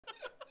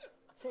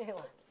See you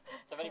later.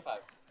 75.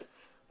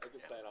 I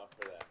could sign off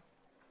for that.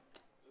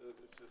 It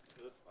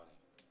was funny.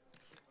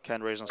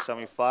 Ken raising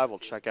 75. We'll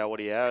check out what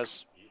he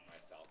has. Mute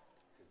myself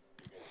because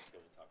your guys'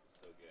 skill talk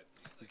is so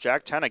good.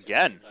 Jack 10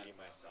 again. Mute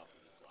myself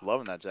and just laugh.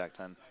 Loving that Jack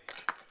 10.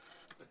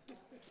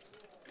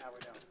 Now we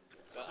don't.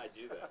 No, I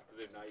do that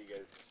because if now you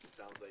guys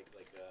sounds like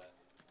a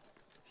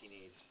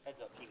teenager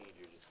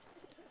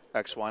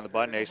just XY on the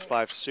button. Ace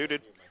 5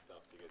 suited. mute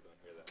myself so you guys don't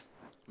hear that.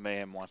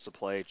 Mayhem wants to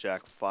play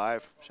Jack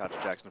 5. Shout out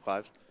to Jackson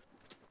 5s.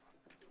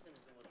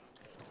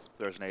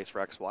 There's an ace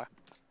for XY.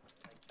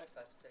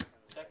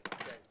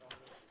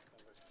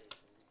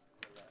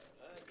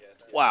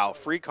 Wow,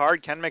 free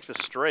card. Ken makes a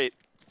straight.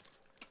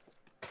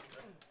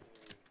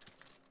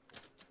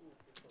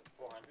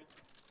 400.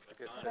 It's a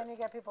good Then you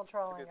get people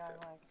trolling. good I'm tip.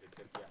 like, Good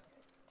tip, yeah.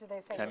 do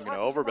they say Ken you're gonna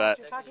talking too overbet. much,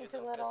 you're talking too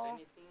little?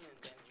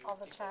 All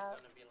the chat.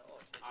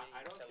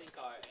 I don't think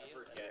I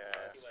ever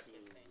get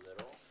too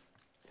little,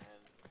 and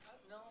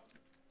no,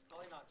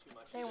 probably not too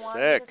much. They either. want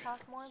you to Sick.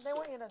 talk more. They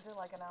want you to do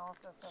like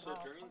analysis of So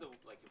how. during the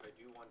if I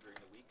do one during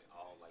the week,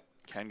 I'll like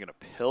Ken gonna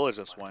pillage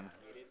this one.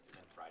 animate it, and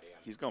then Friday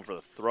I'm He's going for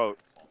the throat.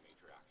 all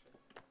major action.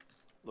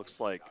 Looks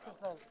like Because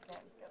those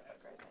games get so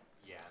crazy.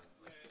 Yeah,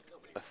 like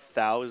nobody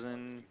 1,200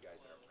 you guys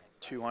that are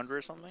playing Friday,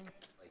 or something.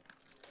 like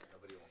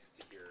nobody wants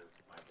to hear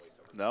my voice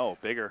over No,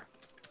 bigger.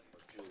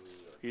 or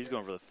Julie or He's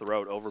going for the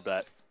throat.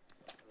 Overbet.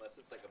 unless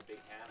it's like a big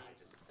hand.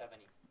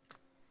 70.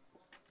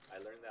 I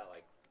learned that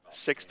like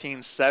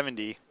 1670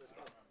 maybe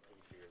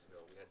 2 years ago.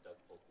 We had Doug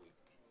Polk week,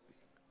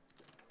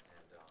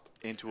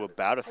 and into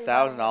about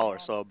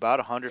 $1,000. So about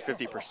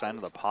 150%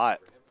 of the pot.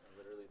 for him, and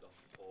literally the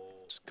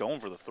whole. Just going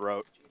for the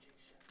throat.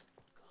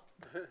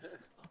 But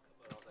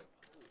I was like,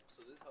 ooh,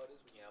 so this is how it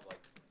is when you have like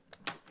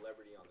a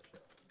celebrity on the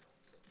show. You know,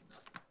 it's like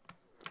nothing.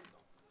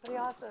 But he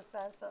also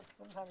says stuff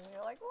sometimes, and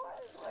you're like, what?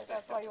 Like,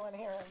 that's why you want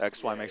to hear him.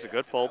 XY makes a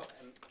good fold.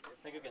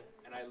 Thank you, Ken.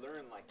 And I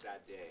learned like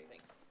that day.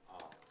 Thanks.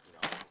 You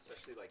know,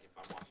 especially like if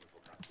I'm watching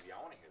full crown TV, I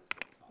want to hear the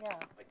people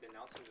talk. Yeah. Like the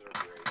announcers are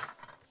great,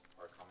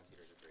 our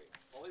commentators are great.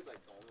 Only like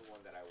the only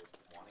one that I would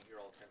want to hear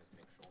all the time is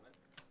Nick Schulman.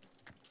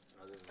 And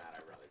other than that, I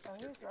rather just Oh,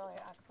 hear he's people really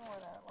talk.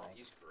 excellent at like,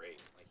 He's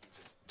great. Like he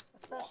just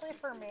especially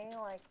for me,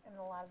 like in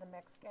a lot of the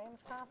mixed game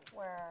stuff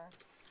where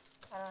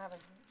I don't have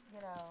as,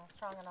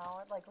 strong a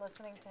knowledge, like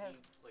listening to his,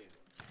 he plays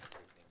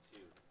everything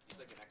too. He's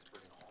like an expert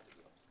in all the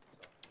games.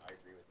 So I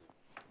agree with you.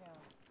 yeah.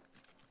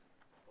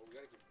 Well, we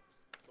gotta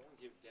someone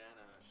give Dan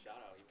a shout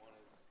out. He won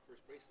his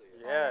first bracelet.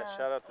 Yeah,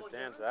 shout out to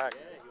Dan Zach.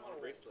 Yeah, he won a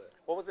bracelet.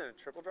 What was it, a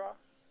triple draw?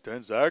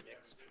 Dan Zach.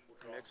 Mixed triple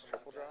draw. Mixed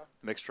triple draw?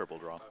 Mixed triple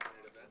draw.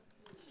 500 event.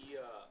 He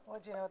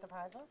What, do you know what the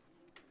prize was?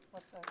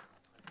 What's the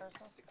first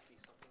one? 60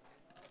 something.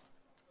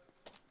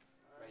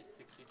 Right,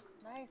 60.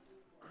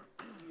 Nice.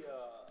 He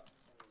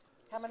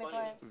How many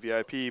funny.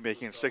 players? VIP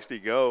making 60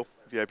 go.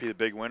 VIP the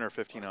big winner,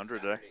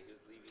 1,500 today. He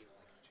was leaving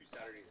like 2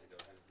 Saturdays ago.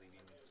 He was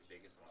leaving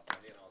Vegas on a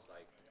Sunday, and I was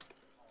like,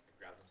 I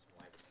grabbed him some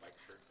like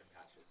shirts and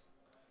patches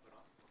to put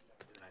on.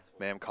 And then I told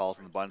Mayhem calls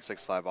in the button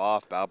 6-5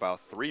 off. Bow bow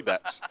 3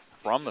 bets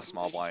from the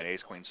small blind.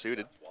 Ace queen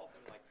suited. 12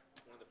 and like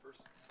one of the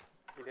first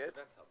He did?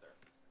 events out there.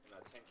 In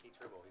a 10K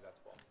turbo, he got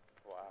 12.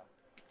 Wow.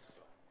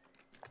 So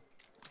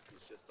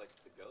he's just like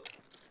the goat.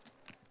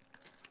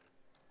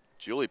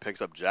 Julie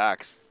picks up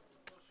jacks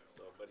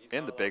So, but he's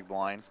in got the a lot big of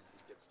blind.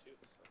 confidence. He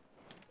gets 2, so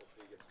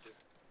hopefully he gets 2.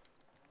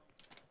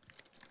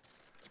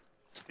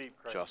 Steep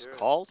criteria. Just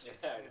calls.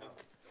 Yeah, I know.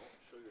 Don't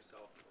show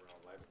yourself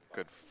around live.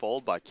 Good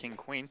fold by king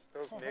queen.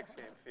 Those mixed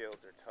game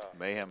fields are tough.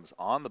 Mayhem's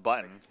on the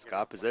button. He's You got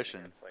know,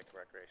 position. It's like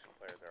recreational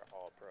players, they're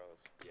all pros,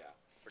 Yeah.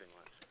 pretty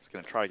much. He's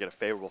going to try to get a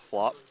favorable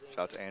flop. Shout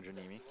out to Andrew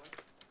Nemi. It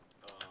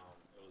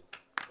was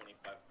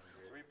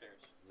 2,500 3 pairs.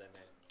 limit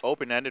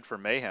Open-ended for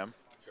Mayhem.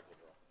 triple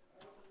draw.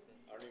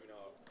 I don't even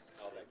know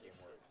how that game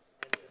works.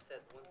 And you said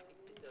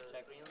 160,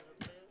 Check. 300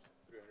 players?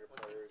 300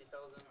 players,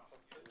 160,000?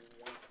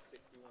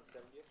 160,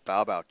 170.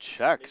 Bow bow Maybe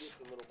checks. it's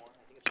a little more.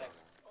 I think it's check.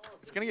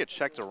 It's going to get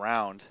checked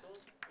around.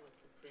 Those was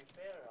the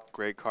prepare.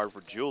 Great card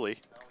for Julie.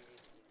 Now he's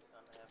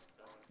gonna have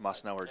to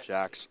Must know her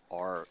jacks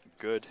are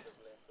good.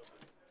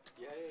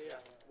 Yeah.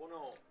 Well,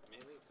 no,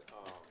 mainly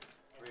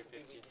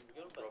 350. It's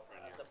good, but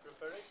Girlfriend as here. a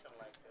preparation,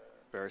 like,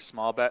 Very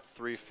small bet,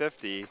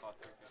 350.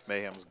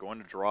 Mayhem's going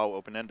to draw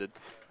open-ended.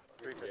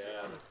 350.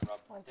 Yeah, that's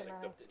rough. One to Like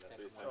nine. that's what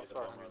he's telling me the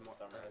summer in the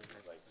summer.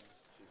 Like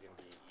she's gonna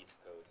be East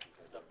Coast.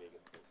 He's gonna be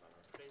Vegas this summer.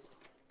 crazy.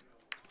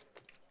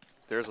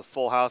 There's a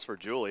full house for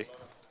Julie.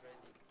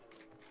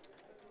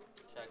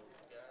 Check.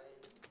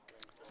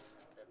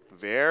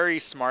 Very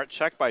smart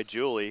check by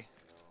Julie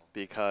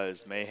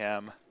because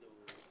Mayhem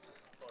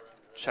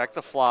checked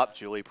the flop.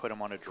 Julie put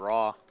him on a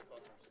draw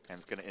and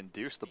is going to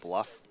induce the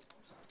bluff.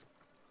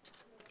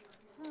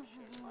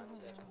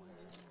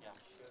 Yeah.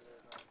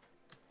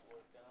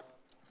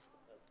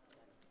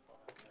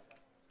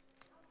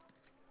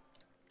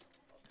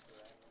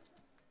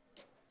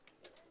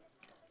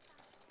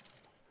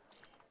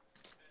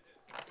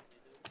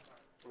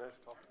 Nice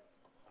call.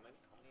 How many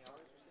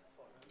hours? You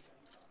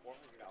said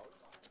 400 hours.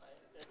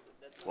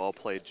 Well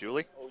played,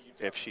 Julie.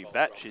 If she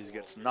bet, she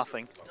gets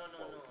nothing.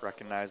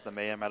 Recognize the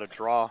Mayhem at a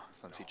draw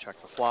since he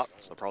checked the flop,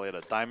 so probably at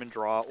a diamond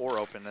draw or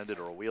open-ended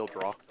or a wheel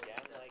draw. Dan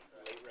like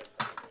late red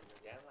diamond.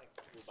 Dan like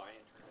will buy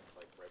in tournaments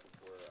like right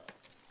before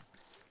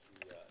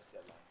the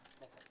deadline.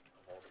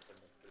 Of all the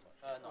tournaments pretty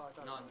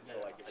much. No,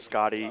 So like if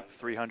Scotty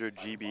 300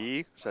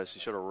 GBE says he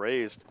should have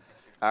raised.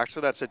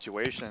 Actually, that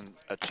situation,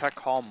 a check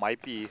call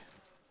might be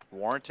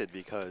warranted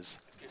because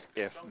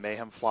if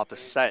Mayhem flopped a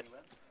set,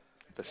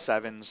 the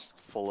sevens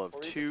full of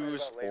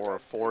twos or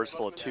fours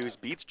full of twos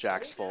beats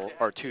jacks full,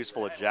 or twos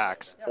full of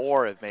jacks,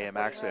 or if Mayhem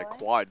actually had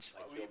quads.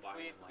 like you'll buy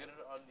in like,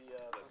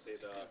 let's say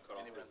the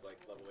cutoff is like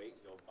level 8,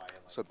 you'll buy in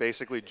like So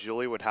basically,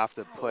 Julie would have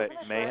to put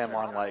Mayhem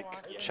on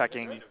like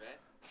checking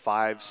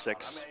 5,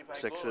 6,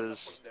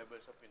 sixes,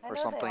 I or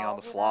know something they on all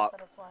the do that, flop.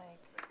 but it's like,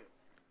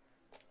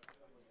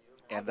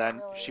 and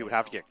then she would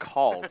have to get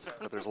called.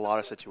 But there's a lot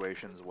of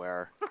situations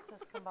where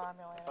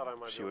discombobulated. Thought I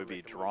might she able would to be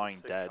make the drawing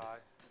move dead 6 high.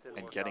 Didn't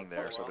and work getting out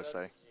there, so to raise.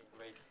 say.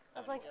 I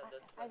was like,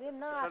 I did Trying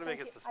not to think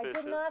make it I did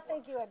suspicious. not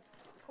think you had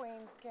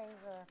queens,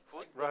 kings,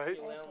 or Right?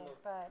 aces,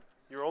 but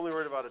You were only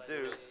worried about a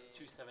deuce.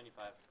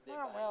 275.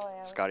 not really. I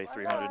was- Scotty I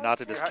 300, was not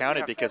to just discount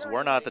it Yeah. because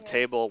we're not at the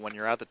considering table. When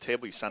you're at the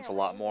table, you sense a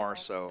lot more.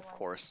 raising So, it, of like,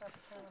 course, start to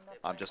turn them up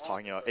I'm there. just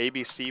talking about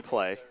ABC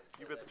play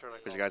You bet the turn I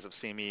because you called. guys have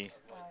seen me.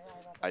 Well,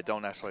 yeah, I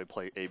don't necessarily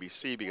play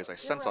ABC because I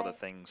sense other right.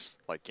 things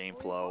like game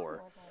flow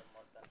or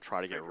try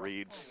to get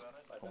reads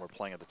when we're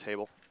playing at the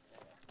table.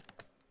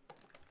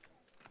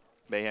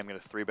 Mayhem going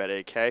to 3-bet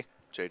AK.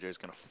 JJ's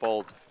going to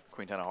fold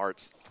Queen 10 of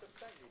hearts.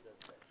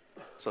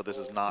 So this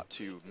is not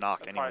to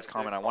knock anyone's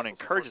comment. I want to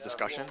encourage a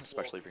discussion,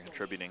 especially if you're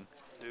contributing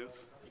Deuce.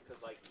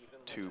 because like even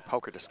to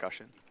poker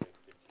discussion.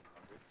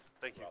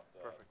 Thank you. throughout the,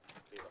 Perfect.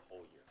 let's say the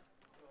whole year.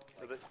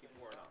 So Like they,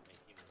 people are not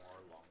making more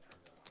long term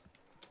than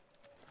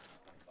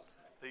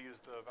 $20 they use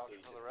the voucher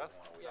for the rest?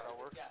 Is that how it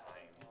works?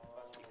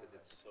 because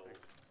it's so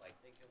like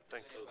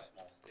Thanks. so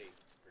small state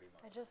pretty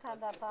much. I just had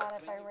that thought,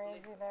 if I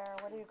raise you there,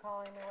 what are you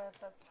calling me with?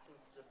 That's,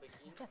 Since the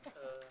beginning,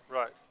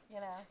 Right. you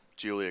know,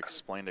 Julie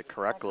explained it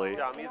correctly.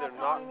 Yeah, I'm You're either not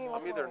not. calling me I'm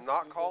with either words.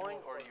 not calling,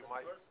 or you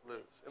might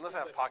lose, unless I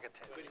have pocket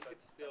But tens.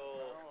 it's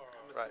still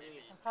Right.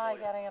 I'm probably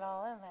getting it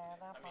all in there at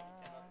that point.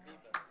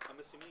 I'm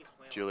assuming he's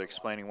playing. Julie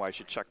explaining why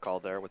she check call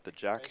there with the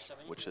jacks,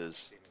 which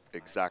is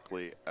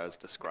exactly as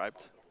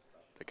described.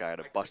 The guy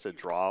had a busted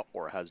draw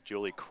or has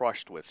Julie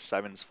crushed with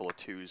sevens full of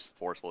twos,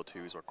 fours full of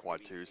twos, or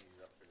quad twos.